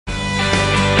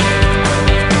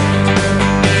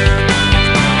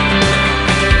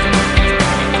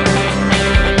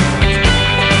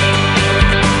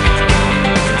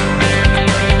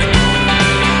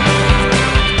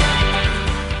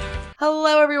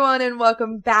everyone, and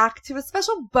welcome back to a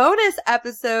special bonus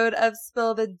episode of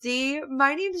Spill the D.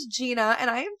 My name is Gina, and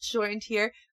I am joined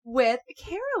here with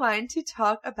Caroline to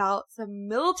talk about some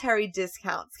military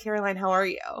discounts. Caroline, how are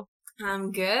you?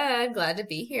 I'm good. Glad to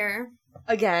be here.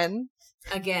 Again.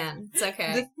 It's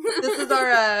okay. This is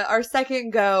our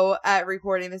second go at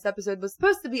recording. This episode was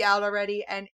supposed to be out already,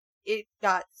 and it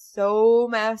got so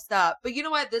messed up. But you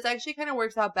know what? This actually kind of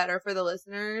works out better for the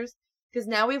listeners, because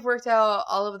now we've worked out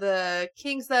all of the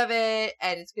kinks of it,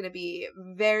 and it's going to be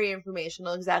very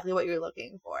informational, exactly what you're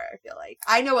looking for, I feel like.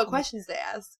 I know what questions to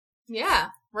ask. Yeah,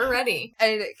 we're ready.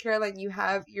 And Caroline, you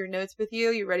have your notes with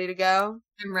you. You ready to go?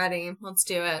 I'm ready. Let's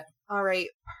do it. All right,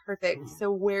 perfect. So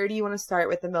where do you want to start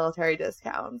with the military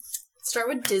discounts? Start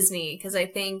with Disney, because I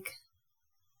think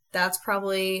that's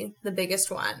probably the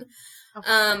biggest one.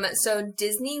 Okay. So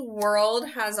Disney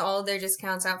World has all of their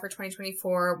discounts out for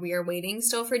 2024. We are waiting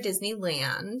still for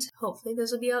Disneyland. Hopefully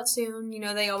those will be out soon. You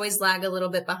know, they always lag a little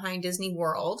bit behind Disney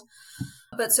World.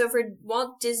 But so for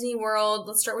Walt Disney World,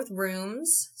 let's start with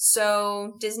rooms.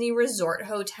 So Disney Resort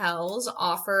hotels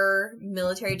offer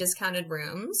military discounted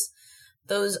rooms.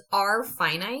 Those are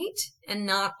finite, and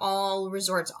not all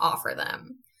resorts offer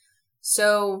them.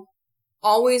 So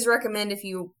always recommend, if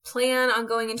you plan on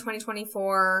going in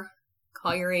 2024,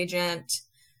 call your agent,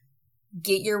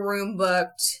 get your room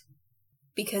booked,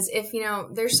 because if,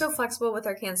 they're so flexible with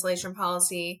our cancellation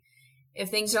policy. If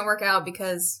things don't work out,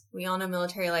 because we all know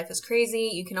military life is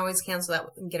crazy, you can always cancel that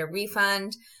and get a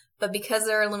refund. But because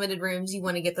there are limited rooms, you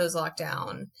want to get those locked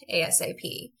down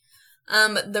ASAP.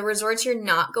 The resorts you're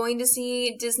not going to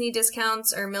see Disney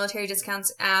discounts or military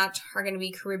discounts at are going to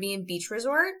be Caribbean Beach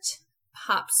Resort,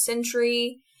 Pop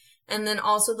Century, and then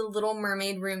also the Little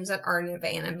Mermaid rooms at Art of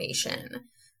Animation.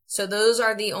 So those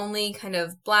are the only kind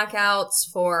of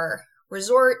blackouts for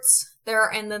resorts.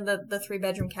 And then the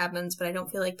 3-bedroom cabins, but I don't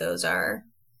feel like those are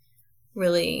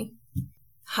really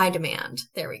high demand.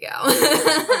 There we go.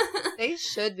 They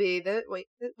should be. Wait,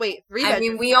 3-bedroom. I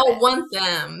mean, we all want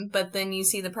them, but then you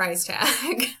see the price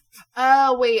tag.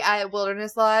 Oh, wait, at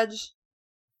Wilderness Lodge?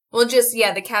 Well,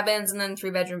 the cabins and then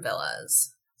 3-bedroom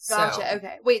villas. Gotcha,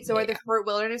 okay. Wait, so are the Fort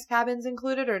Wilderness cabins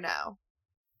included or no?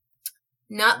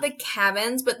 Not the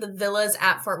cabins, but the villas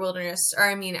at Fort Wilderness, or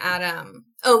I mean at,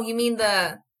 you mean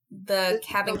the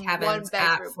cabins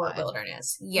at Fort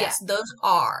Wilderness. Yes, yeah. Those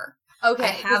are.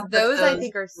 Okay, those I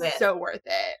think are so worth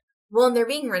it. Well, and they're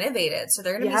being renovated, so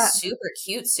they're going to be super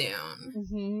cute soon.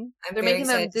 Mm-hmm. They're making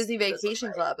them Disney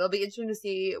Vacation Club. It'll be interesting to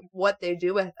see what they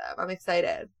do with them. I'm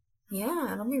excited.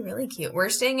 Yeah, it'll be really cute. We're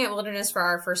staying at Wilderness for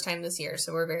our first time this year,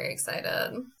 so we're very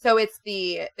excited. So it's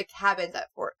the cabins at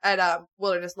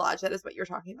Wilderness Lodge. That is what you're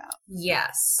talking about.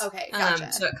 Yes. Okay,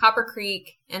 gotcha. So at Copper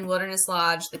Creek and Wilderness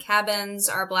Lodge, the cabins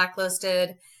are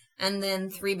blacklisted, and then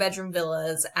 3-bedroom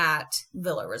villas at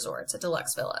Villa Resorts, at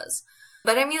Deluxe Villas.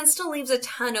 But I mean, it still leaves a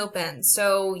ton open.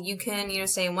 So you can,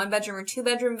 stay in 1-bedroom or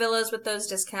 2-bedroom villas with those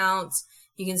discounts.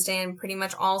 You can stay in pretty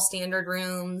much all standard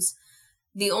rooms.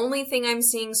 The only thing I'm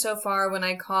seeing so far when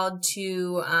I called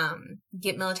to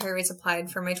get military rates applied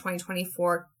for my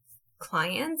 2024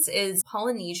 clients is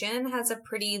Polynesian has a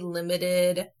pretty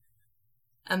limited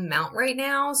amount right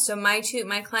now. So my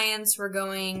clients were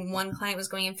going, one client was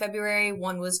going in February,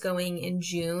 one was going in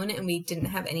June, and we didn't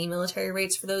have any military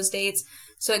rates for those dates.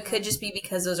 So it could just be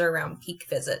because those are around peak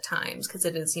visit times, because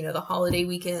it is, the holiday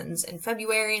weekends in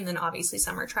February and then obviously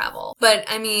summer travel. But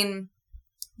I mean,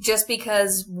 just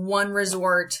because one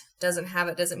resort doesn't have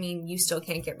it doesn't mean you still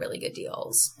can't get really good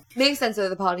deals. Makes sense that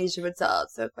the Polynesian would sell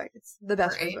it so quick. It's the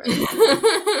best resort.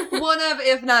 One of,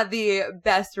 if not the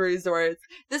best resorts.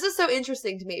 This is so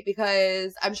interesting to me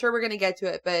because I'm sure we're going to get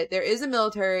to it, but there is a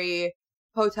military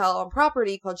hotel on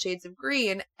property called Shades of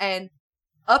Green. And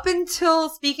up until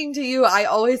speaking to you, I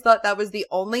always thought that was the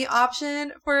only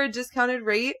option for a discounted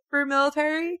rate for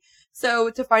military.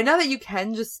 So to find out that you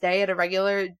can just stay at a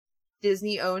regular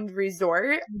Disney-owned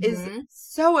resort is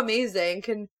so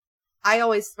amazing. I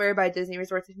always swear by Disney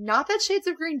resorts. Not that Shades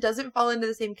of Green doesn't fall into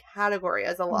the same category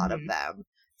as a lot of them.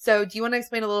 So do you want to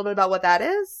explain a little bit about what that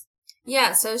is?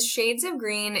 Yeah, so Shades of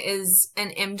Green is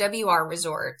an MWR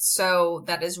resort. So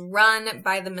that is run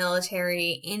by the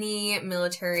military. Any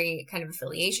military kind of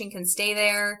affiliation can stay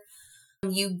there.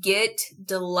 You get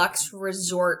deluxe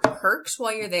resort perks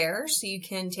while you're there. So you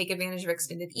can take advantage of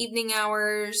extended evening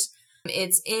hours.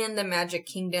 It's in the Magic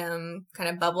Kingdom kind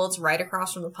of bubble. It's right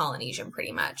across from the Polynesian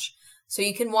pretty much. So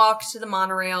you can walk to the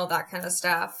monorail, that kind of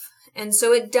stuff. And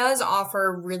so it does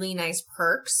offer really nice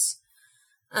perks.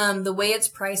 The way it's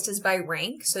priced is by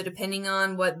rank. So depending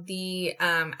on what the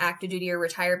active duty or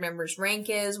retired member's rank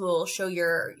is, will show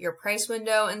your price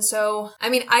window. And so, I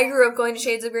mean, I grew up going to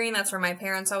Shades of Green. That's where my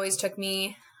parents always took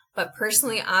me. But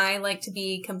personally, I like to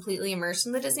be completely immersed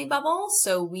in the Disney bubble.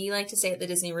 So we like to stay at the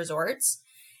Disney resorts.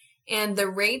 And the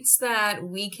rates that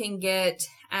we can get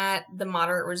at the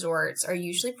moderate resorts are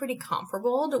usually pretty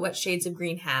comparable to what Shades of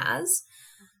Green has.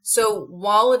 So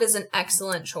while it is an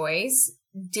excellent choice,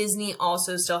 Disney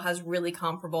also still has really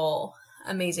comparable,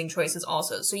 amazing choices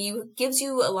also. So gives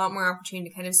you a lot more opportunity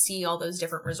to kind of see all those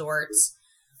different resorts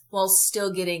while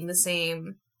still getting the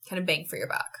same kind of bang for your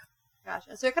buck.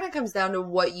 Gotcha. So it kind of comes down to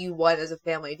what you want as a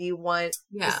family. Do you want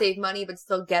to save money but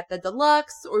still get the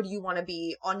deluxe, or do you want to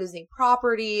be on Disney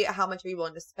property? How much are you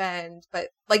willing to spend? But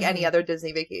like any other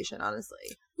Disney vacation,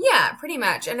 honestly. Yeah, pretty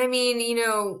much. And I mean,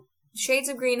 Shades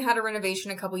of Green had a renovation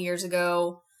a couple years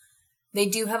ago. They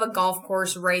do have a golf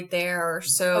course right there.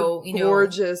 So,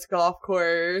 gorgeous golf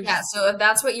course. Yeah. So if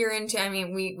that's what you're into, I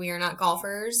mean, we are not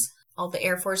golfers. All the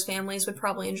Air Force families would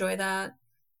probably enjoy that.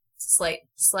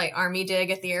 Slight Army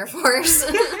dig at the Air Force.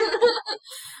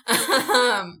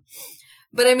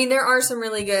 But I mean, there are some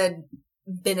really good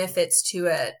benefits to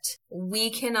it.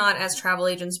 We cannot, as travel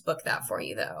agents, book that for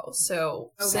you though.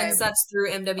 So since that's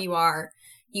through MWR,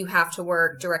 you have to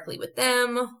work directly with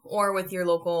them or with your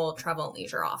local travel and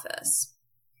leisure office.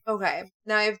 Okay.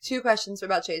 Now I have 2 questions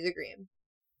about Shades of Green.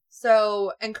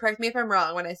 So, and correct me if I'm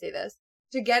wrong when I say this,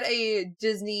 to get a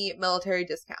Disney military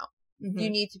discount,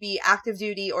 you need to be active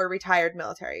duty or retired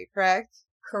military, correct?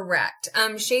 Correct.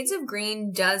 Shades of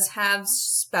Green does have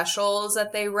specials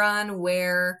that they run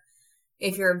where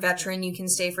if you're a veteran, you can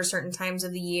stay for certain times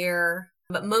of the year.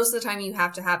 But most of the time you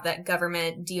have to have that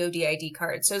government DoD ID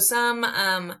card. So some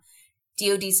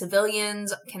DoD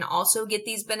civilians can also get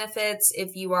these benefits.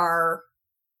 If you are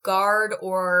guard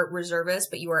or reservist,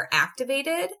 but you are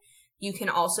activated, you can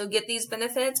also get these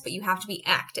benefits, but you have to be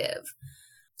active.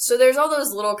 So there's all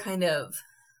those little kind of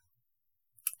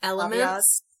elements.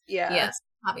 Caveats. Yeah. Yes.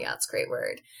 Caveats, great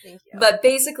word. Thank you. But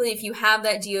basically, if you have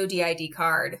that DoD ID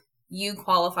card, you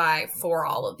qualify for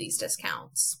all of these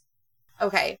discounts.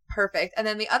 Okay, perfect. And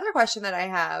then the other question that I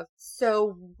have,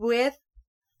 so with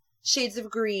Shades of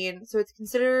Green, so it's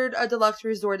considered a deluxe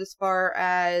resort as far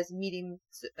as meeting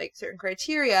like certain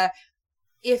criteria.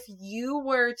 If you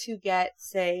were to get,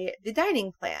 say, the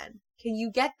dining plan, can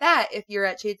you get that if you're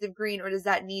at Shades of Green, or does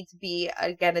that need to be,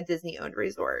 again, a Disney-owned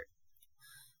resort?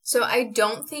 So I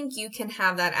don't think you can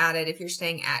have that added if you're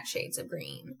staying at Shades of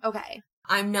Green. Okay.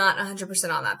 I'm not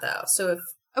 100% on that, though. So if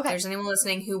there's anyone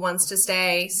listening who wants to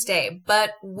stay.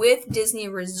 But with Disney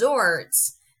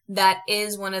resorts, that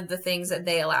is one of the things that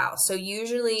they allow. So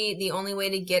usually the only way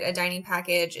to get a dining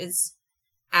package is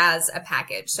as a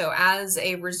package. So as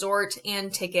a resort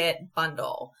and ticket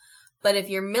bundle. But if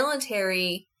you're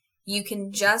military, you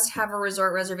can just have a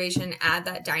resort reservation, add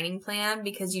that dining plan,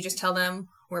 because you just tell them,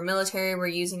 we're military, we're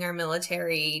using our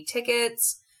military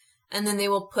tickets. And then they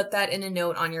will put that in a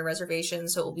note on your reservation.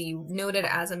 So it will be noted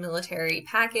as a military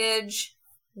package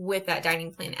with that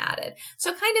dining plan added.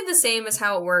 So kind of the same as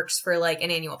how it works for like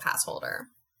an annual pass holder.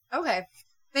 Okay.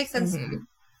 Makes sense.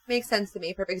 Makes sense to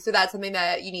me. Perfect. So that's something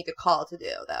that you need to call to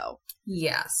do, though.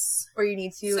 Yes. Or you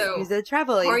need to use a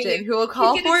travel agent who will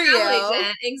call for you.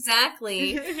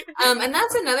 Exactly. And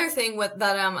that's another thing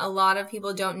that a lot of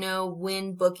people don't know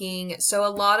when booking. So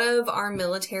a lot of our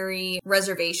military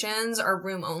reservations are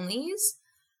room onlys.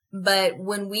 But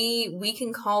when we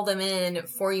can call them in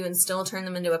for you and still turn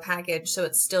them into a package. So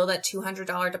it's still that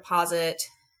 $200 deposit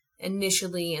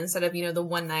initially instead of, the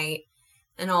one night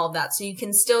and all of that. So you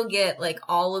can still get like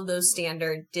all of those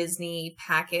standard Disney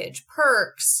package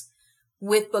perks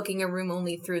with booking a room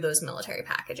only through those military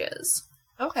packages.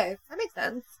 Okay. That makes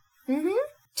sense.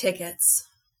 Tickets.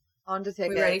 On to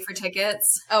tickets. We ready for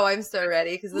tickets? Oh, I'm so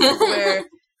ready because this is where...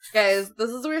 Guys,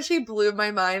 this is where she blew my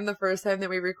mind the first time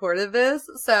that we recorded this.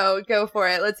 So go for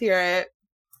it. Let's hear it.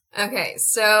 Okay,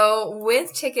 so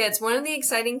with tickets, one of the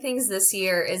exciting things this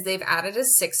year is they've added a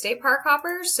 6-day park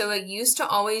hopper. So it used to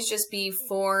always just be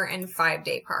 4 and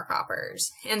 5-day park hoppers.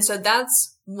 And so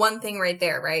that's one thing right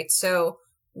there, right? So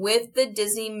with the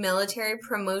Disney military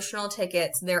promotional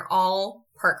tickets, they're all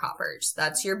park hoppers.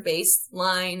 That's your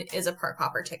baseline is a park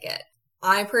hopper ticket.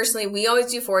 We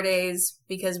always do 4 days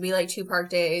because we like 2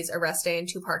 park days, a rest day and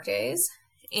 2 park days.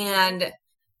 And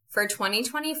for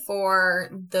 2024,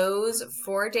 those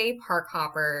 4-day park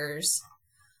hoppers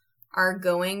are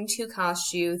going to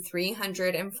cost you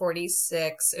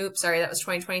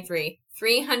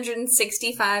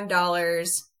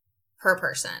 $365 per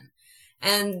person.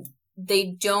 And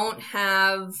they don't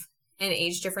have an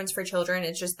age difference for children.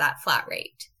 It's just that flat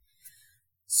rate.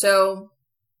 So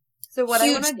what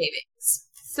huge savings.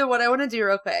 So what I want to do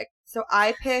real quick. So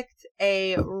I picked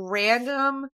a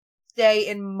random day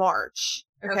in March.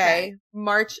 Okay.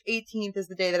 March 18th is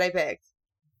the day that I picked.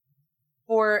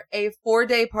 For a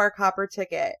 4-day park hopper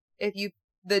ticket,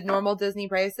 the normal Disney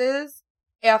prices,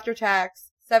 after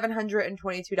tax,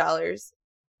 $722.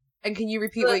 And can you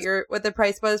repeat what the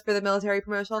price was for the military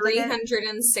promotional ticket?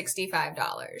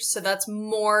 $365. So that's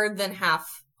more than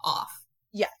half off.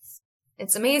 Yes.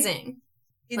 It's amazing.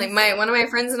 Like one of my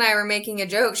friends and I were making a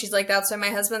joke. She's like, that's why my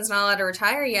husband's not allowed to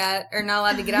retire yet, or not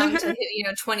allowed to get out until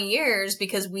 20 years,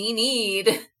 because we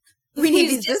need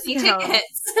these Disney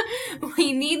tickets.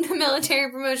 We need the military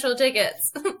promotional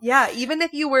tickets. Yeah, even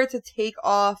if you were to take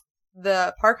off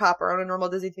the park hopper on a normal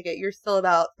Disney ticket, you're still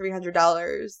about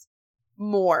 $300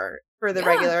 more for the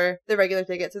regular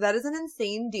ticket. So that is an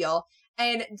insane deal.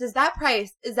 And does that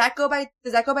go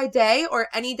by day, or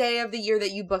any day of the year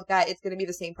that you book that, it's going to be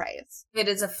the same price? It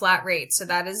is a flat rate. So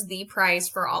that is the price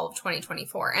for all of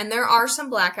 2024. And there are some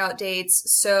blackout dates.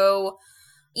 So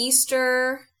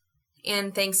Easter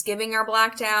and Thanksgiving are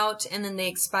blacked out, and then they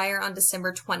expire on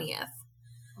December 20th.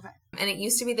 Okay. And it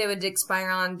used to be they would expire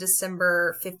on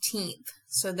December 15th.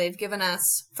 So they've given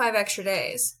us 5 extra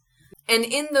days. And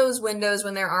in those windows,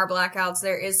 when there are blackouts,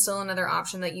 there is still another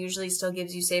option that usually still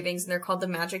gives you savings, and they're called the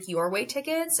Magic Your Way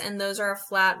tickets, and those are a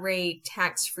flat rate,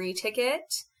 tax-free ticket.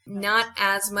 Not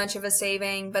as much of a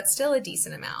saving, but still a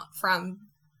decent amount from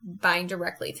buying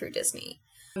directly through Disney.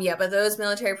 Yeah, but those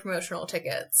military promotional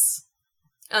tickets,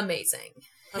 amazing.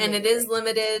 And it is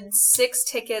limited 6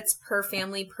 tickets per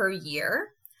family per year.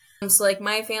 So like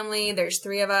my family, there's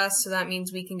 3 of us, so that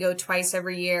means we can go twice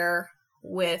every year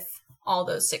with all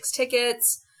those 6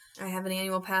 tickets. I have an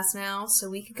annual pass now, so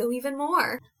we could go even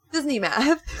more. Disney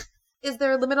math. Is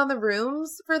there a limit on the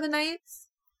rooms for the nights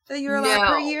that you're allowed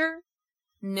per year?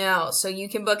 No. So you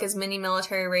can book as many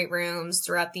military rate rooms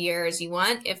throughout the year as you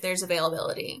want if there's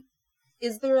availability.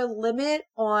 Is there a limit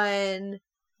on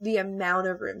the amount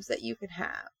of rooms that you can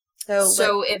have?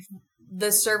 So if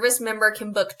the service member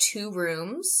can book 2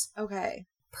 rooms. Okay.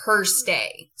 Per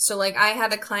stay. So like I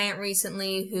had a client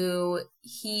recently who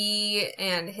he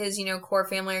and his, core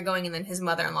family are going, and then his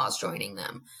mother-in-law is joining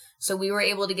them. So we were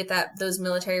able to get those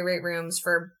military rate rooms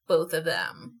for both of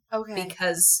them. Okay.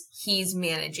 Because he's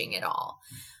managing it all.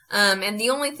 And the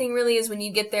only thing really is when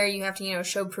you get there, you have to,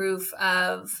 show proof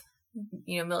of,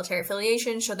 military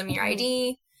affiliation, show them your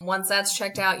ID. Once that's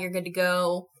checked out, you're good to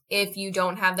go. If you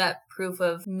don't have that proof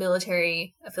of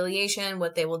military affiliation,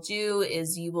 what they will do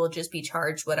is you will just be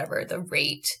charged whatever the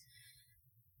rate,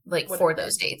 for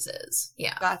those dates is.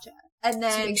 Yeah. Gotcha. And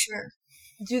then, make sure.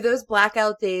 Do those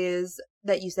blackout days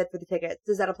that you said for the tickets,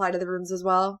 does that apply to the rooms as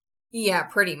well? Yeah,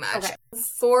 pretty much. Okay.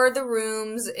 For the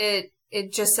rooms, it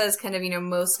just says kind of,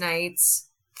 most nights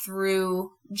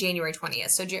through January 20th.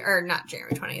 So, not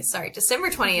January 20th, sorry, December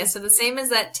 20th. So the same as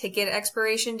that ticket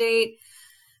expiration date.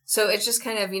 So it's just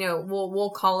kind of, we'll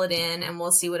call it in and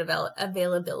we'll see what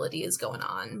availability is going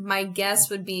on. My guess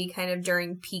would be kind of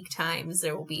during peak times,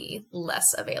 there will be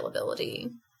less availability,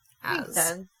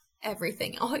 as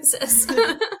everything always is.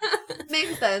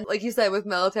 Makes sense. Like you said, with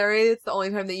military, it's the only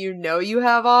time that you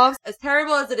have off. As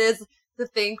terrible as it is to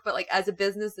think, but as a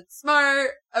business, it's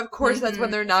smart. Of course, that's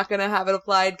when they're not going to have it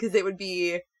applied, because it would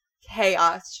be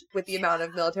chaos with the amount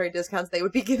of military discounts they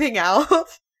would be giving out.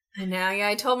 I know, yeah.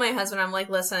 I told my husband, I'm like,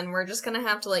 listen, we're just going to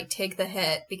have to, take the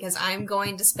hit, because I'm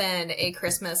going to spend a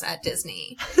Christmas at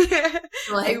Disney.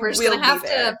 We're just going to have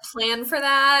to plan for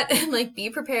that and, be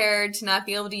prepared to not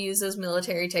be able to use those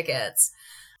military tickets.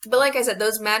 But like I said,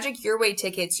 those Magic Your Way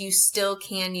tickets, you still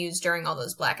can use during all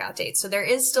those blackout dates. So there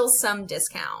is still some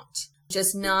discount,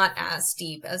 just not as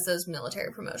steep as those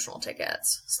military promotional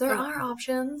tickets. So there are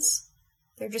options.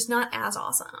 They're just not as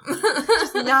awesome.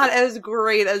 Just not as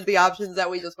great as the options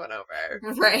that we just went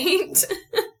over. Right.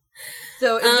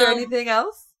 So is there anything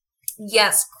else?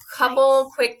 Yes.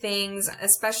 Couple quick things,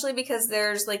 especially because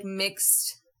there's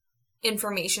mixed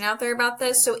information out there about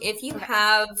this. So if you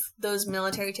have those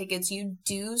military tickets, you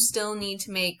do still need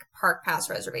to make park pass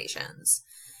reservations.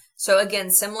 So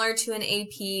again, similar to an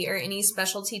AP or any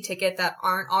specialty ticket that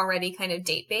aren't already kind of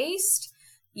date-based,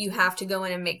 you have to go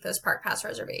in and make those park pass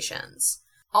reservations.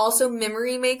 Also,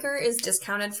 Memory Maker is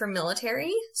discounted for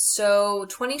military. So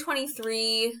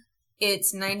 2023,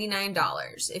 it's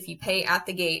 $99 if you pay at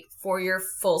the gate for your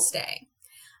full stay.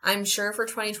 I'm sure for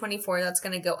 2024, that's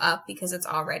going to go up because it's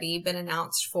already been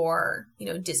announced for,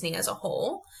 Disney as a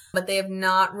whole. But they have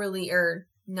not really,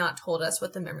 not told us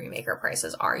what the Memory Maker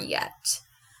prices are yet.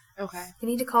 Okay. They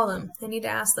need to call them. They need to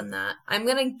ask them that. I'm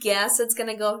going to guess it's going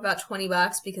to go up about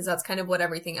 $20 because that's kind of what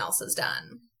everything else has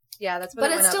done. Yeah, that's what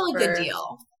but it it's went still up a for. good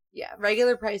deal. Yeah,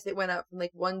 regular price, it went up from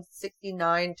like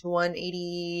 169 to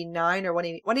 189 or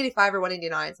 185 or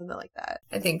 189, something like that.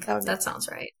 I think that sounds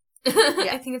right. Yeah.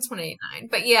 I think it's 189.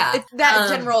 But yeah. It's that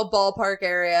general ballpark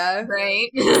area. Right.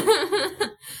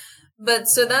 But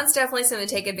so that's definitely something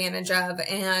to take advantage of.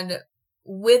 And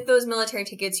with those military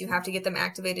tickets, you have to get them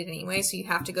activated anyway. So you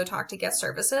have to go talk to guest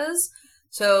services.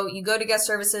 So you go to guest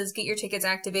services, get your tickets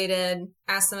activated,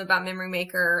 ask them about Memory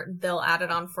Maker. They'll add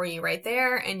it on for you right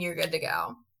there and you're good to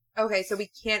go. Okay, so we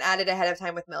can't add it ahead of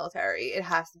time with military. It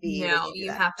has to be. No,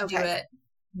 you have to do it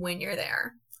when you're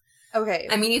there. Okay.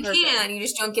 I mean, you can. You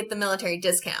just don't get the military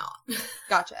discount.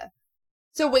 Gotcha.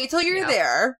 So wait till you're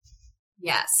there.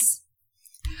 Yes.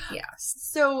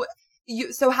 So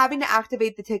having to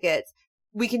activate the tickets,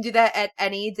 we can do that at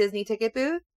any Disney ticket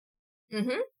booth?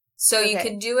 Mm-hmm. So you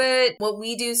could do it. What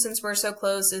we do since we're so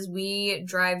close is we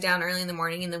drive down early in the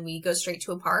morning and then we go straight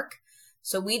to a park.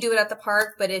 So we do it at the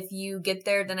park, but if you get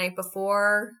there the night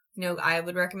before, I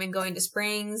would recommend going to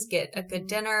Springs, get a good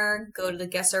dinner, go to the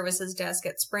guest services desk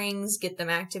at Springs, get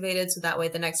them activated so that way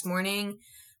the next morning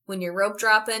when you're rope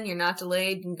dropping, you're not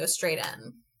delayed and go straight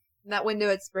in. That window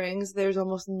at Springs, there's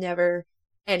almost never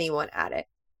anyone at it.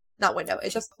 Not window.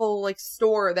 It's a full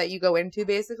store that you go into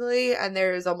basically, and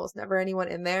there's almost never anyone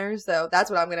in there. So that's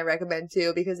what I'm going to recommend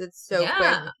too because it's so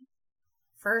quick.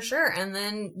 For sure. And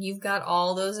then you've got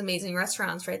all those amazing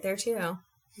restaurants right there too.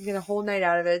 You get a whole night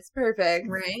out of it. It's perfect.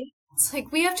 Right? It's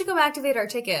like, we have to go activate our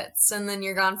tickets. And then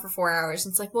you're gone for 4 hours.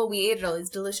 It's like, well, we ate at all these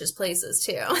delicious places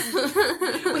too.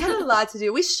 We had a lot to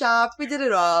do. We shopped. We did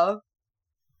it all.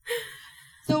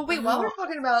 So wait, while we're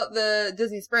talking about the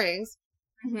Disney Springs,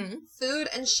 food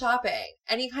and shopping,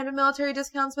 any kind of military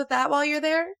discounts with that while you're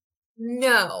there?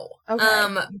 No.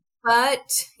 Okay.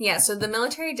 But yeah, so the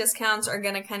military discounts are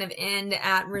going to kind of end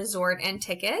at resort and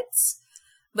tickets.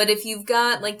 But if you've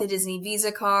got like the Disney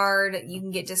Visa card, you can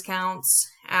get discounts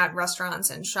at restaurants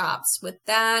and shops with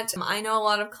that. I know a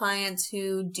lot of clients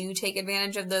who do take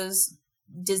advantage of those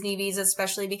Disney Visas,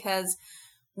 especially because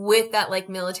with that like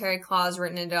military clause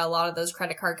written into a lot of those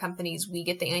credit card companies, we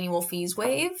get the annual fees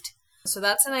waived. So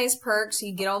that's a nice perk. So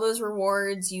you get all those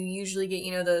rewards. You usually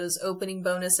get, those opening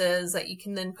bonuses that you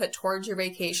can then put towards your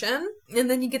vacation. And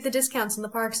then you get the discounts in the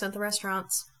parks and at the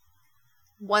restaurants.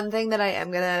 One thing that I am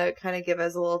going to kind of give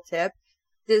as a little tip,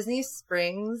 Disney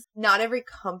Springs, not every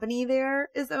company there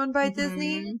is owned by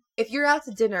Disney. If you're out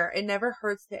to dinner, it never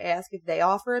hurts to ask if they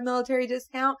offer a military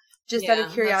discount. Just out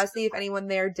of curiosity, if anyone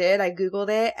there did, I Googled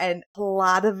it, and a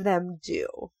lot of them do.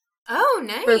 Oh,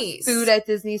 nice. For food at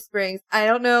Disney Springs. I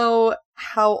don't know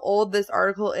how old this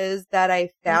article is that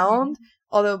I found,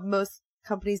 although most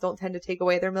companies don't tend to take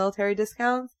away their military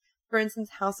discounts. For instance,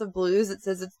 House of Blues, it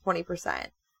says it's 20%.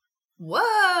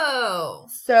 Whoa.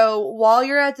 So while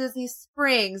you're at Disney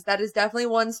Springs, that is definitely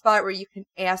one spot where you can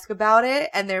ask about it,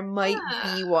 and there might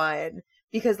be one.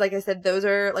 Because like I said, those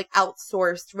are like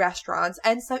outsourced restaurants,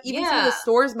 and some of the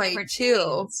stores might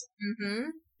too.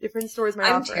 Different stores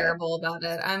might I'm offer terrible about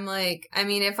it. I'm like,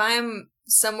 if I'm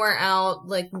somewhere out,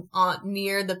 like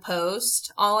near the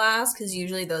post, I'll ask, because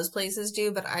usually those places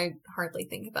do, but I hardly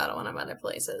think about it when I'm other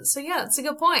places. So yeah, it's a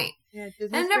good point. Yeah,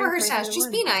 and it never hurts to ask.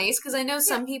 Just be nice, because I know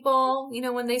some people,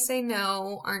 when they say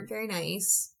no, aren't very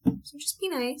nice. So just be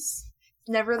nice.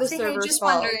 Never the server's just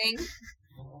fault. Wondering.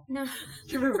 No.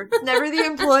 Remember, it's never the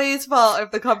employee's fault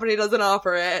if the company doesn't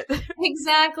offer it.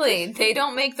 Exactly. They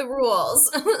don't make the rules.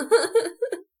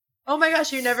 Oh my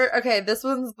gosh, okay, this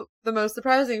one's the most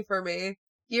surprising for me.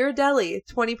 Ghirardelli,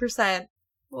 20%.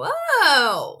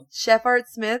 Whoa! Chef Art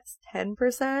Smith's,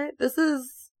 10%.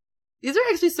 These are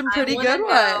actually some pretty good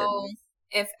ones.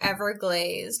 If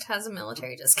Everglazed has a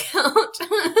military discount.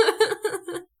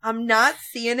 I'm not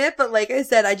seeing it, but like I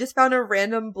said, I just found a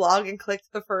random blog and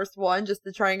clicked the first one just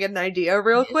to try and get an idea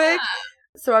real quick.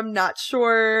 So I'm not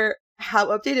sure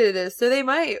how updated it is, so they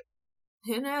might.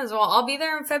 Who knows? Well, I'll be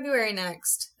there in February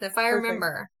next. If I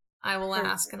remember, I will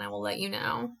ask and I will let you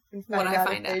know what I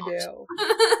find out. Do.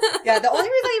 Yeah, the only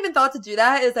reason I even thought to do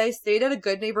that is I stayed at a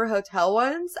Good Neighbor hotel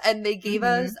once, and they gave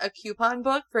us a coupon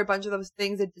book for a bunch of those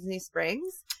things at Disney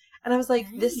Springs. And I was like,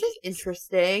 this is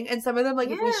interesting. And some of them, like,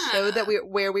 if we showed that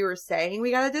where we were staying we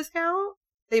got a discount,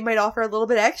 they might offer a little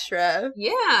bit extra.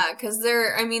 Yeah, because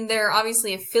they're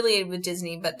obviously affiliated with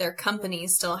Disney, but their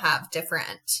companies still have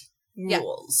different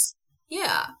rules.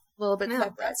 Yeah. A little bit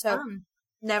separate. So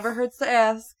never hurts to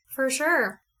ask. For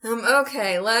sure.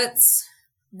 Okay, let's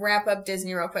wrap up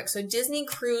Disney real quick. So Disney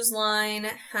Cruise Line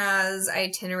has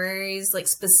itineraries, like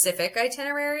specific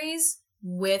itineraries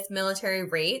with military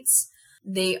rates.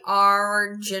 They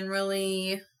are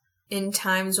generally in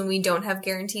times when we don't have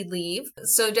guaranteed leave.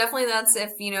 So definitely that's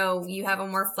if, you have a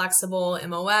more flexible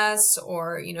MOS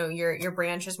or, your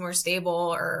branch is more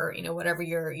stable or, whatever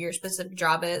your specific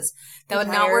job is. That would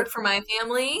not work for my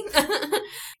family.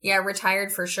 Yeah,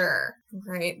 retired for sure.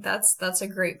 Right. That's a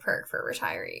great perk for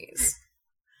retirees.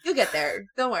 You'll get there.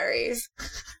 Don't worry.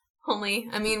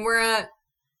 We're at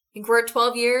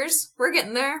 12 years. We're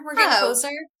getting there. We're getting closer.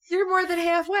 You're more than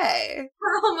halfway.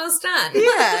 We're almost done.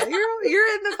 Yeah,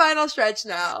 you're in the final stretch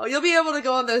now. You'll be able to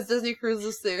go on those Disney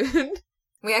cruises soon.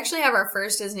 We actually have our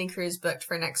first Disney cruise booked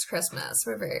for next Christmas.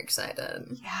 We're very excited.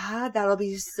 Yeah, that'll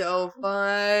be so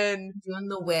fun. Doing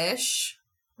the Wish.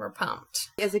 We're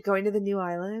pumped. Is it going to the new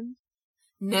island?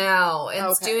 No,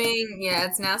 it's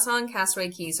it's Nassau and Castaway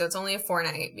Cay, so it's only a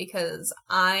 4-night because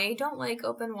I don't like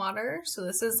open water, so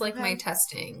this is my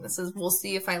testing. We'll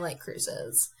see if I like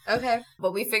cruises. Okay.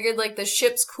 But we figured the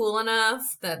ship's cool enough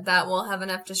that will have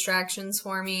enough distractions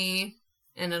for me,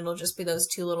 and it'll just be those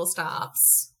 2 little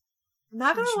stops. I'm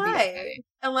not gonna lie. Okay.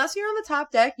 Unless you're on the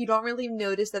top deck, you don't really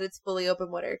notice that it's fully open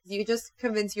water. You just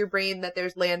convince your brain that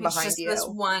there's land behind you. It's just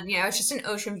this one. Yeah, it's just an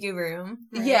ocean view room.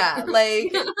 Right? Yeah,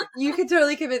 you could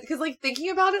totally convince. Because, thinking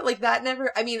about it, that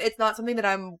never... I mean, it's not something that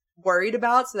I'm worried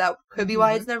about, so that could be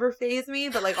why it's never fazed me.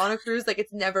 But, on a cruise,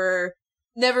 it's never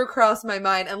crossed my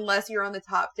mind unless you're on the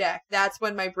top deck. That's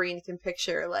when my brain can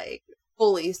picture,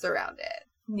 fully surrounded.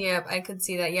 Yep, I could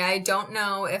see that. Yeah, I don't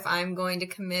know if I'm going to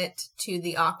commit to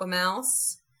the Aqua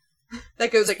Mouse.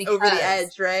 That goes over the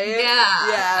edge, right? Yeah.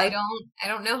 I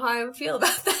don't know how I would feel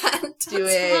about that. Do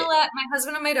it. I'm gonna let my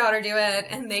husband and my daughter do it,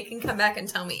 and they can come back and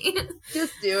tell me.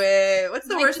 Just do it. What's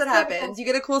the worst that happens? You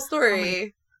get a cool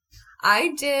story.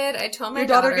 I did. I told my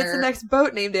daughter gets the next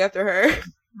boat named after her.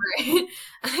 Right.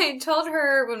 I told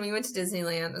her when we went to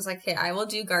Disneyland, I was like, hey, I will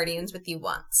do Guardians with you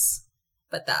once,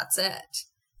 but that's it.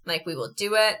 We will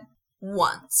do it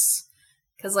once.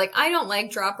 Because, I don't like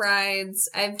drop rides.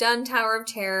 I've done Tower of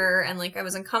Terror, and, I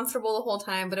was uncomfortable the whole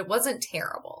time, but it wasn't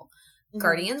terrible. Mm-hmm.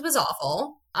 Guardians was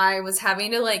awful. I was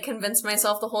having to, convince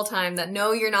myself the whole time that,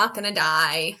 no, you're not gonna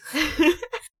die.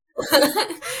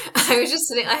 I was just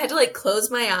sitting, I had to,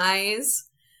 close my eyes,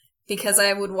 because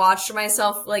I would watch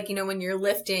myself, when you're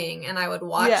lifting, and I would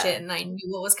watch it, and I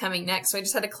knew what was coming next, so I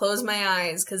just had to close my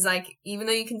eyes, because, even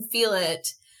though you can feel it,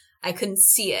 I couldn't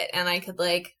see it, and I could,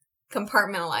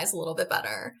 compartmentalize a little bit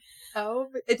better. Oh,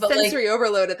 it's sensory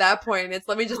overload at that point. It's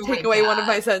let me just take away one of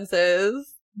my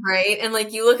senses. Right? And,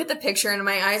 you look at the picture, and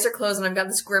my eyes are closed, and I've got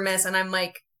this grimace, and I'm,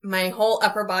 my whole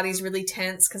upper body's really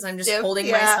tense, because I'm just holding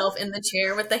myself in the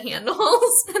chair with the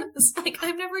handles, and it's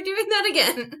I'm never doing that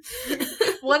again.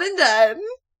 One and done.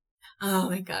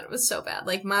 Oh my God, it was so bad.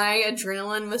 My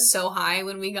adrenaline was so high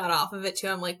when we got off of it too.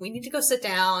 I'm we need to go sit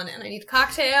down and I need a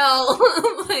cocktail.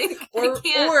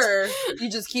 Or you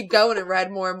just keep going and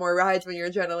ride more and more rides when your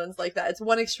adrenaline's like that. It's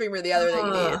one extreme or the other that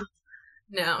you need.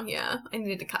 No, yeah. I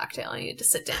needed a cocktail. I needed to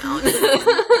sit down.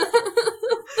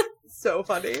 So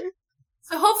funny.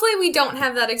 So hopefully we don't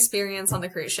have that experience on the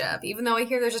cruise ship, even though I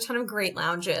hear there's a ton of great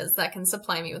lounges that can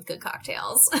supply me with good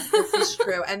cocktails. This is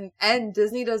true. And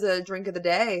Disney does a drink of the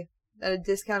day at a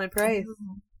discounted price.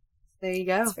 There you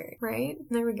go. Right?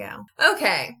 There we go.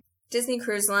 Okay. Disney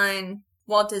Cruise Line,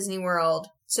 Walt Disney World.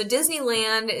 So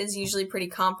Disneyland is usually pretty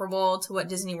comparable to what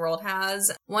Disney World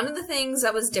has. One of the things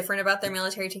that was different about their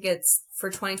military tickets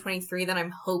for 2023 that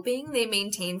I'm hoping they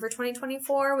maintain for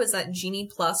 2024 was that Genie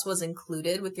Plus was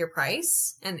included with your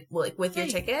price and with your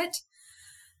ticket.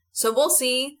 So we'll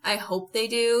see. I hope they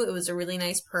do. It was a really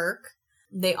nice perk.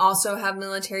 They also have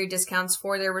military discounts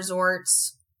for their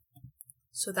resorts.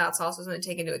 So that's also something to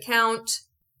take into account.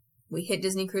 We hit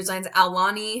Disney Cruise Lines.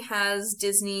 Aulani has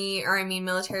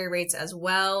military rates as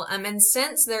well. And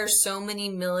since there's so many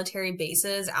military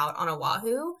bases out on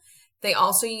Oahu, they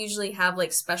also usually have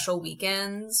special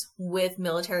weekends with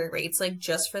military rates,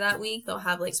 just for that week. They'll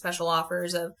have special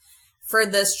offers of, for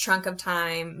this chunk of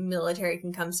time, military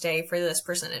can come stay for this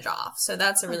percentage off. So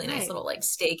that's a really nice little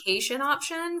staycation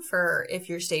option for if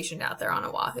you're stationed out there on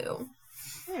Oahu.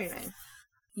 Very nice.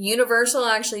 Universal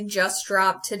actually just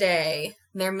dropped today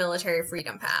their Military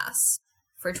Freedom Pass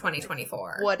for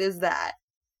 2024. What is that?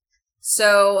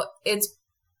 So it's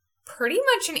pretty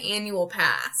much an annual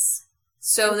pass.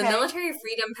 So the Military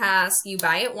Freedom Pass, you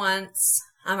buy it once.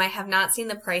 I have not seen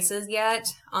the prices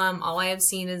yet. All I have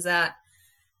seen is that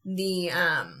the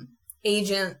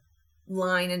agent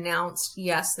line announced,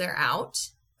 yes, they're out.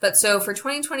 But so for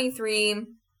 2023,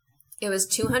 it was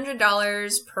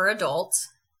 $200 per adult.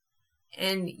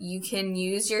 And you can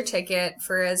use your ticket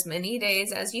for as many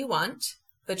days as you want.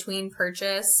 between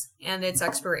purchase and its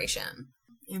expiration.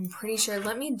 I'm pretty sure,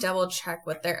 let me double check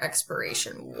what their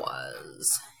expiration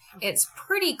was. It's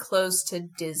pretty close to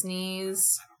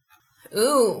Disney's.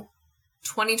 Ooh,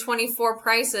 2024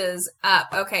 prices up.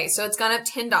 Okay, so it's gone up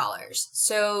 $10.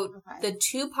 So the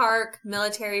 2-park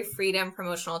Military Freedom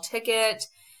promotional ticket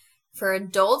for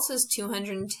adults is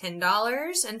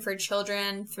 $210, and for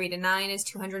children 3 to 9 is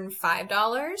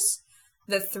 $205.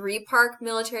 The 3-park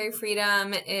Military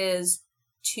Freedom is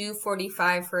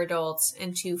 $245 for adults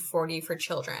and $240 for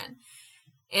children.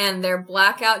 And their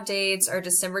blackout dates are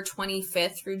December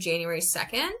 25th through January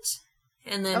 2nd,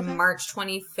 and then March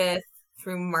 25th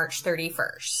through March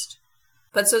 31st.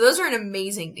 But so those are an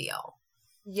amazing deal.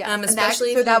 Yeah,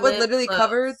 especially so that would literally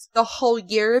cover the whole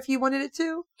year if you wanted it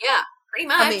to. Yeah, pretty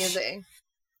much. Amazing.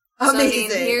 So,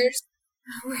 here's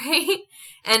right,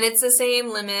 and it's the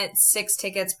same limit: 6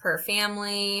 tickets per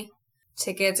family.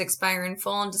 Tickets expire in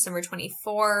full on December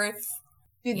 24th.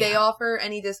 Do they offer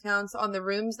any discounts on the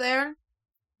rooms there?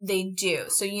 They do.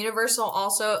 So Universal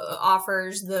also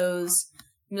offers those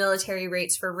military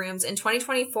rates for rooms. In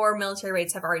 2024, military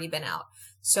rates have already been out.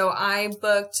 So I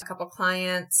booked a couple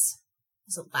clients,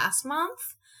 was it last month?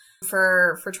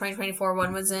 For 2024,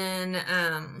 one was in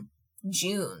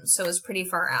June, so it was pretty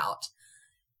far out.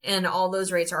 And all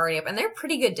those rates are already up. And they're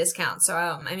pretty good discounts. So,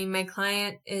 I mean, my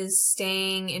client is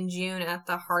staying in June at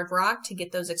the Hard Rock to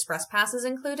get those express passes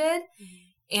included.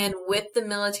 Mm-hmm. And with the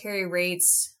military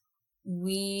rates,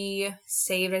 we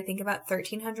saved, I think, about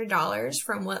 $1,300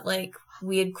 from what, like,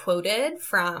 we had quoted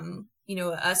from, you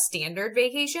know, a standard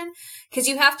vacation. Because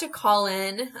you have to call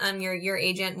in, your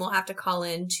agent will have to call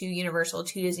in to Universal,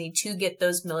 to Disney, to get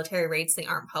those military rates. They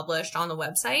aren't published on the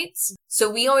websites.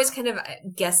 So we always kind of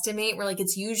guesstimate. We're like,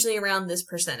 it's usually around this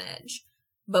percentage.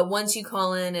 But once you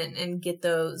call in and get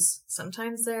those,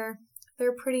 sometimes they're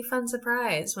a pretty fun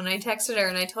surprise. When I texted her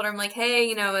and I told her, I'm like, hey,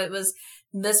 you know, it was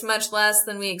this much less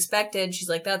than we expected. She's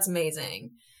like, that's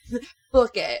amazing.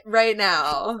 Book it right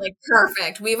now. Like,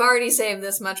 perfect. We've already saved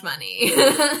this much money.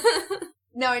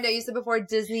 No, I know you said before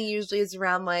Disney usually is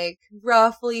around like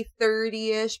roughly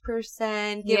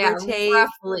 30-ish%, give or take.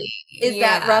 Roughly. Is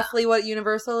that roughly what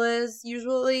Universal is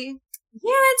usually?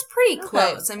 Yeah, it's pretty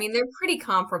close. I mean, they're pretty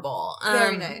comparable.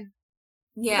 Very nice.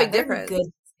 Yeah, big they're difference.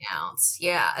 Good discounts.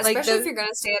 Yeah, especially if you're going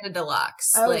to stay at a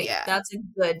deluxe. Oh, yeah. That's a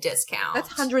good discount. That's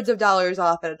hundreds of dollars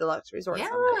off at a deluxe resort. Yeah.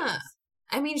 Sometimes.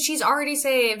 I mean, she's already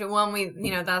saved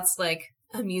that's like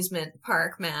amusement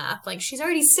park math. Like, she's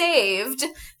already saved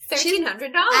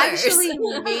 $1,300. Actually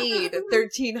made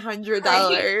 $1,300.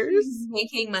 Right?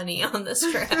 Making money on this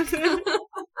trip.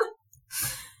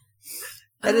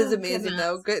 That is amazing,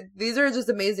 though. Good. These are just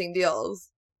amazing deals.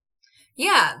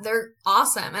 Yeah, they're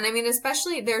awesome. And I mean,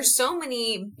 especially there's so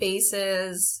many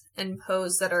bases and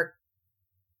posts that are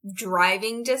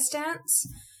driving distance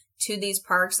to these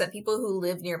parks that people who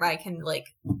live nearby can like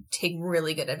take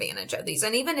really good advantage of these.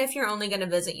 And even if you're only going to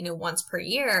visit, you know, once per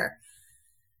year,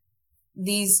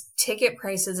 these ticket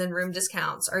prices and room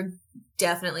discounts are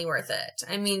definitely worth it.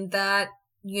 I mean, that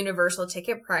Universal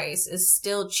ticket price is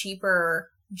still cheaper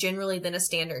generally than a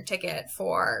standard ticket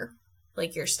for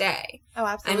like your stay. Oh,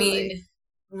 absolutely. I mean,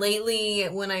 lately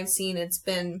when I've seen, it's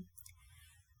been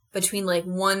between like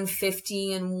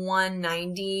 $150 and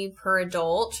 $190 per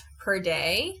adult per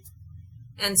day.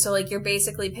 And so like you're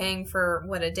basically paying for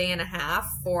what, a day and a half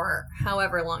for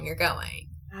however long you're going.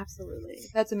 Absolutely.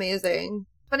 That's amazing.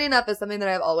 Funny enough, is something that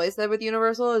I've always said with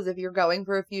Universal is if you're going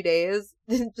for a few days,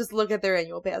 just look at their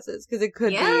annual passes because it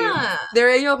could be their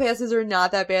annual passes are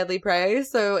not that badly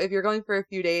priced. So if you're going for a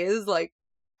few days, like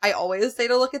I always say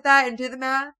to look at that and do the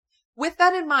math. With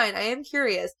that in mind, I am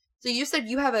curious. So you said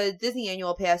you have a Disney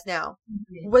annual pass now.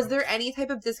 Mm-hmm. Was there any type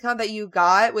of discount that you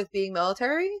got with being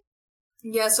military?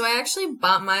 Yeah, so I actually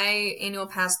bought my annual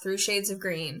pass through Shades of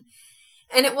Green.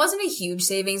 And it wasn't a huge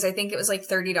savings. I think it was like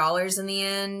 $30 in the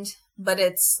end. But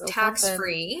it's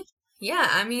tax-free. Yeah,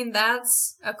 I mean,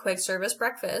 that's a quick service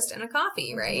breakfast and a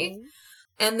coffee, right? Mm-hmm.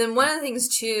 And then one of the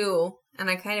things, too, and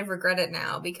I kind of regret it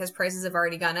now because prices have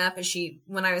already gone up, is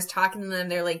when I was talking to them,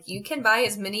 they're like, you can buy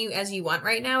as many as you want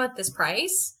right now at this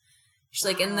price. She's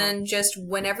like, and then just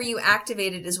whenever you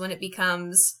activate it is when it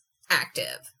becomes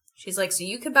active. She's like, so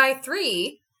you could buy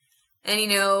 3 and, you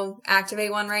know,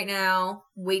 activate one right now,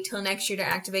 wait till next year to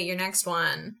activate your next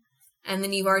one. And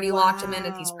then you've already locked them in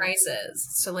at these prices.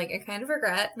 So, like, I kind of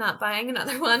regret not buying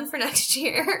another one for next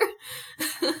year.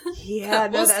 Yeah,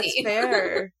 no, that's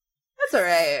fair. That's all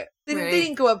right. They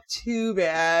didn't go up too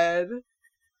bad.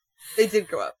 They did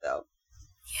go up, though.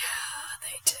 Yeah,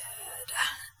 they did.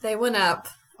 They went up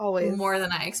always more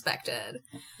than I expected.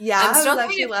 Yeah, I'm still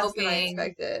actually kind of less than I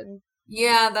expected.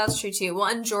 Yeah, that's true too. Well,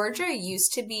 and Georgia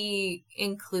used to be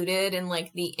included in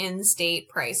like the in-state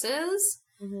prices.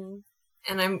 Mm-hmm.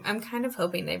 And I'm kind of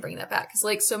hoping they bring that back. Cause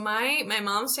like, so my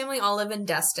mom's family all live in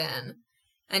Destin,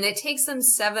 and it takes them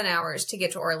 7 hours to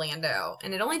get to Orlando,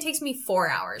 and it only takes me 4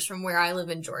 hours from where I live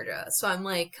in Georgia. So I'm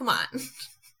like, come on.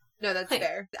 No, that's Like,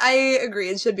 fair. I agree.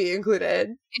 It should be included.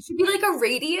 it should be like a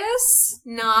radius,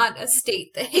 not a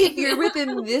state thing. If you're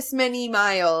within this many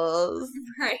miles.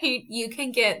 Right, you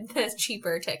can get the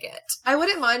cheaper ticket. I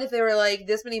wouldn't mind if they were like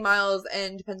this many miles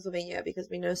and Pennsylvania, because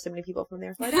we know so many people from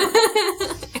there fly down.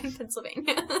 In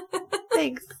Pennsylvania.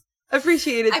 Thanks.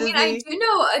 Appreciate it, Disney. I mean, I do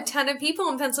know a ton of people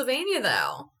in Pennsylvania,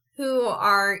 though, who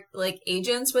are like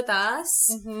agents with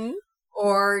us. Mm-hmm.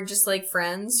 Or just like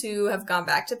friends who have gone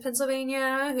back to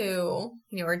Pennsylvania who,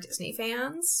 are Disney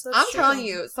fans. I'm telling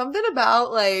you, something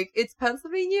about like, it's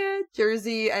Pennsylvania,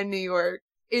 Jersey, and New York.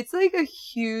 It's like a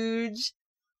huge,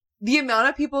 the amount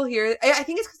of people here, I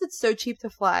think it's because it's so cheap to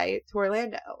fly to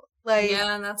Orlando. Like,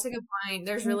 yeah, that's a good point.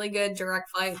 There's really good direct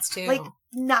flights too. Like,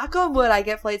 knock on wood, I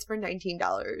get flights for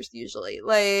 $19 usually.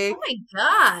 Like, oh my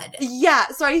God. Yeah,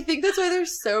 so I think that's why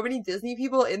there's so many Disney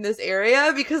people in this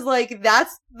area, because like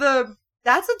that's a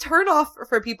turnoff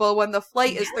for people when the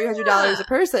flight is $300 a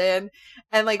person,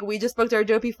 and like we just booked our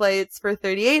dopey flights for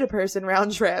 $38 a person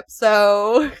round trip.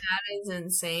 So that is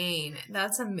insane.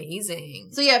 That's amazing.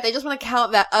 So yeah, if they just want to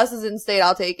count that us as in state,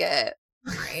 I'll take it.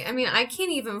 Right. I mean, I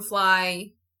can't even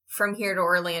fly from here to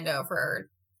Orlando for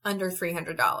under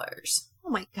 $300. Oh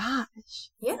my gosh.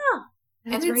 Yeah.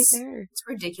 That's and right there. It's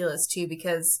ridiculous too,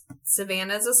 because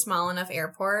Savannah is a small enough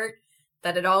airport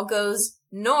that it all goes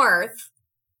north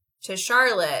to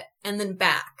Charlotte and then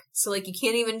back. So like you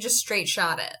can't even just straight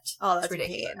shot it. Oh, that's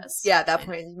ridiculous. Yeah, at that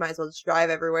point you might as well just drive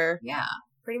everywhere. Yeah,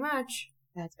 pretty much.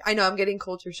 I know I'm getting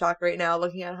culture shock right now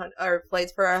looking at our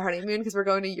flights for our honeymoon, because we're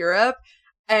going to Europe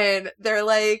and they're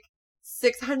like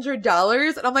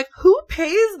 $600, and I'm like, who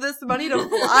pays this money to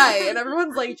fly? And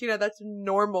everyone's like, Gina, that's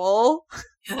normal.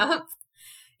 Yep.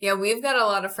 Yeah, we've got a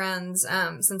lot of friends,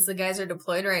 since the guys are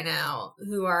deployed right now,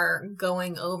 who are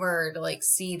going over to like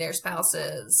see their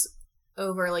spouses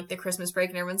over like the Christmas break,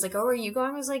 and everyone's like, oh, are you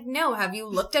going? I was like, no, have you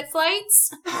looked at flights?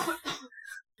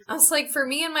 I was like, for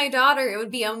me and my daughter, it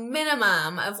would be a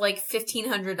minimum of like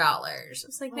 $1,500. I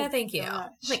was like, no, thank you.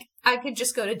 Like, I could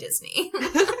just go to Disney.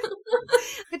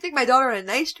 I could take my daughter on a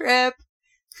nice trip.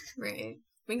 Right.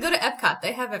 We can go to Epcot.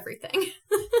 They have everything.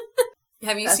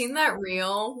 Have you seen that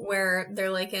reel where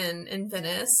they're like in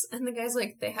Venice and the guy's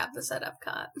like, they have this at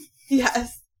Epcot?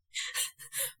 Yes.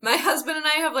 My husband and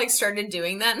I have like started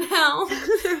doing that now.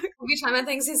 Every time I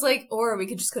think he's like, or we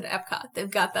could just go to Epcot.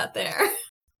 They've got that there.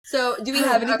 So do we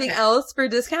have anything else for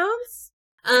discounts?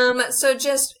 So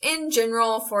just in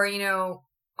general for,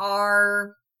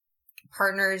 our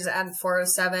partners at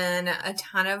 407, a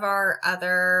ton of our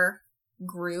other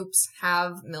groups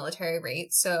have military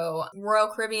rates. So Royal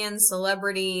Caribbean,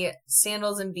 Celebrity,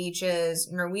 Sandals and Beaches,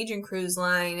 Norwegian Cruise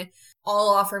Line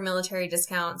all offer military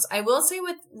discounts. I will say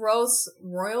with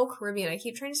Royal Caribbean, I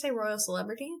keep trying to say Royal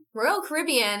Celebrity. Royal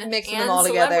Caribbean mixing and them all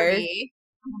together.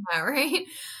 Yeah, right?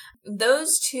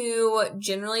 Those two,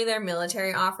 generally their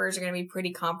military offers are going to be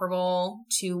pretty comparable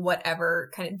to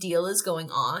whatever kind of deal is going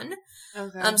on.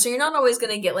 Okay. So you're not always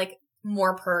going to get like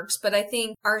more perks, but I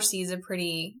think RC is a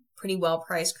pretty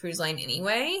well-priced cruise line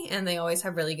anyway, and they always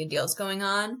have really good deals going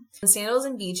on. In Sandals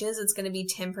and Beaches, it's going to be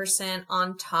 10%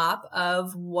 on top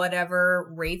of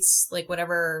whatever rates, like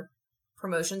whatever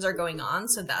promotions are going on.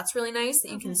 So that's really nice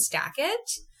that you can stack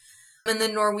it. And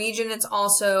then Norwegian, it's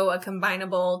also a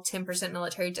combinable 10%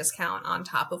 military discount on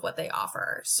top of what they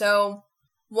offer. So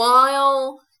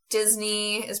while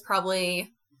Disney is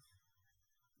probably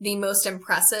the most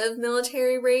impressive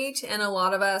military rate, and a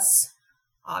lot of us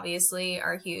obviously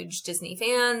are huge Disney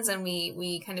fans, and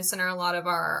we kind of center a lot of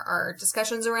our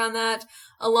discussions around that.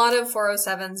 A lot of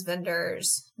 407's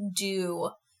vendors do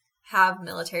have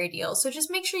military deals, so just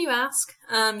make sure you ask.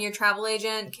 Your travel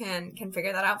agent can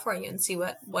figure that out for you and see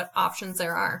what options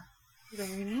there are.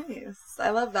 Very nice. I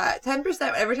love that.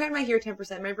 10%. Every time I hear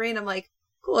 10% in my brain, I'm like,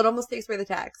 cool, it almost takes away the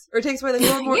tax. Or it takes away a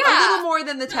little more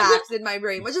than the tax in my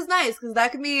brain, which is nice, because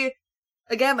that could be,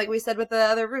 again, like we said with the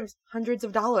other rooms, hundreds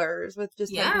of dollars with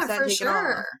just 10% taken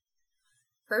off.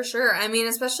 For sure. I mean,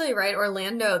 especially, right,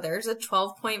 Orlando, there's a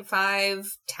 12.5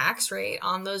 tax rate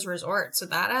on those resorts, so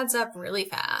that adds up really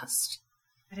fast.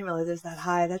 I didn't realize it was that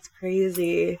high. That's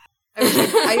crazy.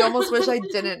 I almost wish I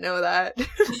didn't know that.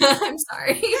 I'm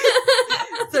sorry.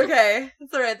 It's okay.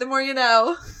 It's all right. The more you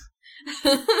know.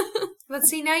 But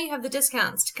see, now you have the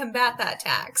discounts to combat that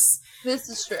tax. This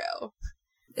is true.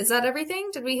 Is that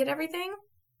everything? Did we hit everything?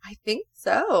 I think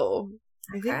so.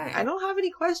 I don't have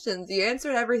any questions. You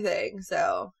answered everything,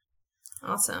 so.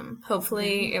 Awesome.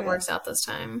 Hopefully it works out this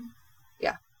time.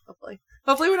 Yeah, hopefully.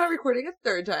 Hopefully we're not recording a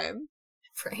third time.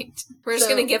 Right. We're just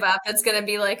going to give up. It's going to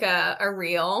be like a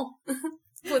reel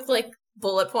with like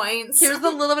bullet points. Here's the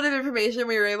little bit of information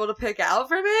we were able to pick out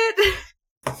from it.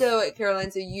 So,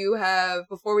 Caroline, so you have,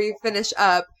 before we finish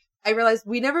up, I realized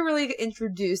we never really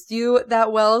introduced you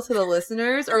that well to the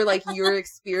listeners or like your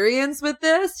experience with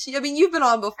this. I mean, you've been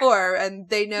on before and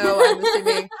they know, I'm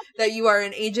assuming, that you are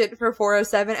an agent for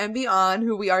 407 and Beyond,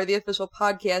 who we are the official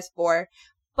podcast for.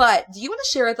 But do you want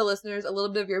to share with the listeners a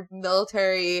little bit of your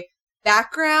military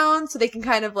background so they can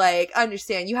kind of like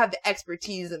understand you have the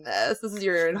expertise in this? This is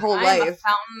your whole life. I'm a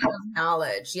fountain of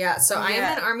knowledge. Yeah. So I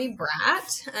am an Army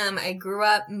brat. I grew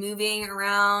up moving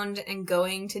around and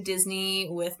going to Disney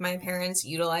with my parents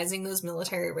utilizing those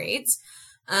military rates.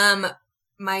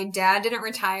 My dad didn't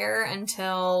retire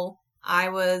until I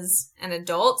was an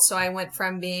adult. So I went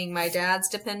from being my dad's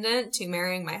dependent to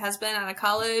marrying my husband out of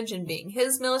college and being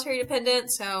his military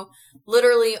dependent. So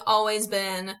literally always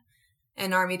been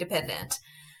an Army dependent.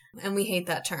 And we hate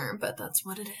that term, but that's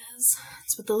what it is.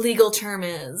 That's what the legal term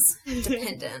is.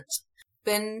 Dependent.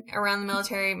 Been around the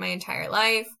military my entire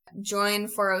life.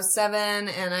 Joined 407,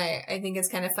 and I think it's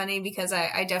kind of funny because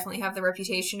I definitely have the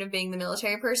reputation of being the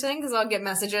military person, because I'll get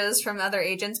messages from other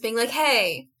agents being like,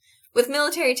 hey, with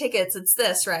military tickets, it's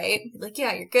this, right? Like,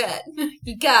 yeah, you're good.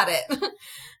 You got it.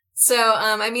 So,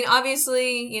 I mean,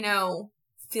 obviously, you know,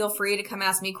 feel free to come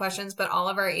ask me questions, but all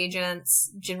of our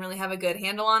agents generally have a good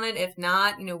handle on it. If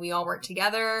not, you know, we all work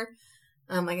together.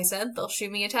 Like I said, they'll shoot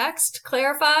me a text,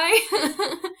 clarify.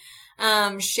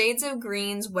 Shades of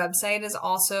Green's website is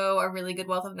also a really good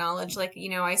wealth of knowledge. Like, you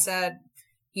know, I said,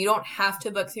 you don't have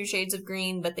to book through Shades of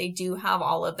Green, but they do have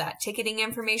all of that ticketing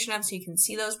information up so you can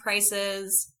see those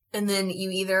prices. And then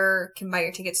you either can buy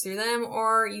your tickets through them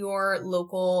or your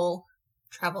local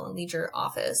travel and leisure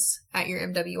office at your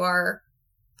MWR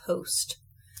post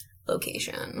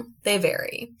location. They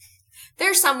vary.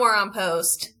 They're somewhere on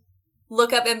post.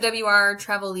 Look up MWR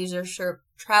Travel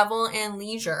and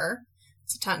Leisure.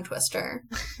 It's a tongue twister.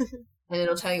 And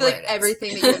it'll tell you where it is.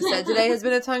 Everything that you have said today has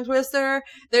been a tongue twister.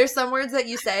 There's some words that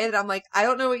you say that I'm like, I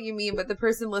don't know what you mean, but the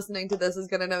person listening to this is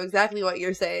going to know exactly what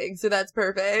you're saying. So that's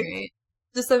perfect. Right.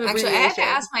 Just some Actually, I had to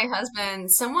ask my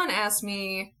husband. Someone asked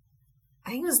me, I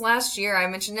think it was last year, I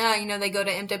mentioned, you know, they go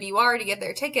to MWR to get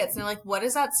their tickets. And they're like, what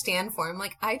does that stand for? I'm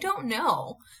like, I don't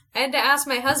know. I had to ask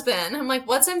my husband. I'm like,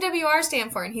 what's MWR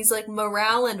stand for? And he's like,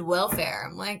 morale and welfare.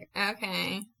 I'm like,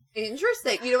 okay.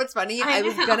 Interesting. You know what's funny? I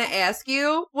was going to ask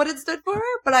you what it stood for,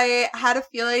 but I had a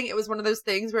feeling it was one of those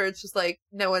things where it's just like,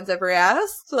 no one's ever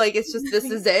asked. Like, it's just, this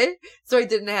is it. So I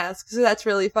didn't ask. So that's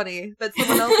really funny. But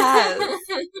someone else has.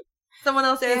 Someone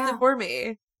else asked it for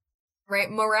me.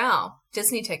 Right. Morale.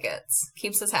 Disney tickets.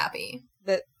 Keeps us happy.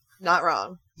 But not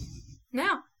wrong.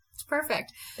 No. It's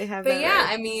perfect. They have but that yeah,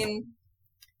 right. I mean,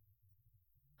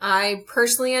 I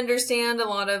personally understand a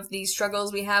lot of the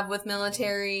struggles we have with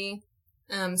military.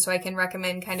 So I can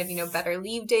recommend kind of, you know, better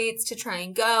leave dates to try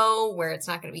and go where it's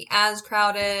not going to be as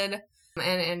crowded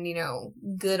and, you know,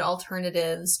 good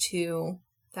alternatives to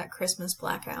that Christmas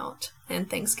blackout and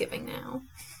Thanksgiving now.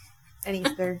 And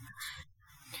Easter.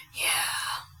 Yeah.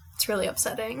 It's really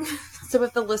upsetting. So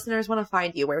if the listeners want to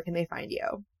find you, where can they find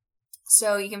you?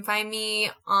 So you can find me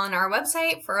on our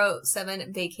website,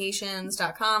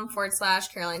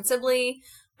 407vacations.com/Caroline Sibley.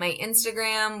 My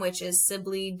Instagram, which is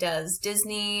Sibley Does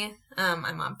Disney.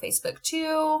 I'm on Facebook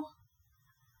too,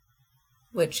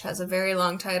 which has a very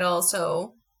long title,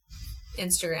 so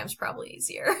Instagram's probably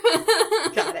easier.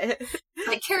 Got it.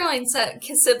 Like Caroline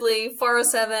Sibley,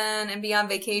 407 and Beyond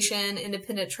Vacation,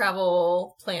 Independent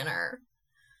Travel Planner.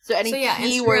 So any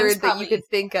keyword that you could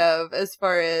think of as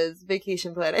far as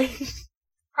vacation planning?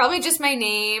 Probably just my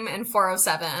name and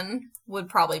 407 would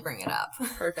probably bring it up.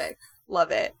 Perfect.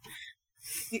 Love it.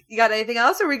 You got anything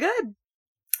else? Or are we good?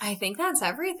 I think that's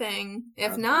everything.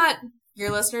 If not,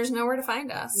 your listeners know where to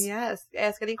find us. Yes.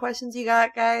 Ask any questions you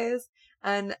got, guys.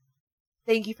 And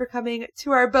thank you for coming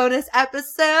to our bonus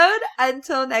episode.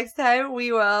 Until next time,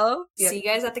 we will see you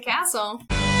guys at the castle.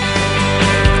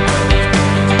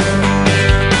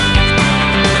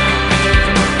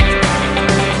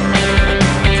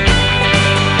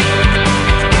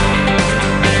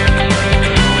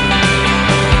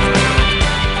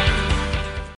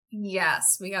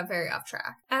 Yes, we got very off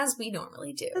track, as we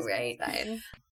normally do, right? Fine.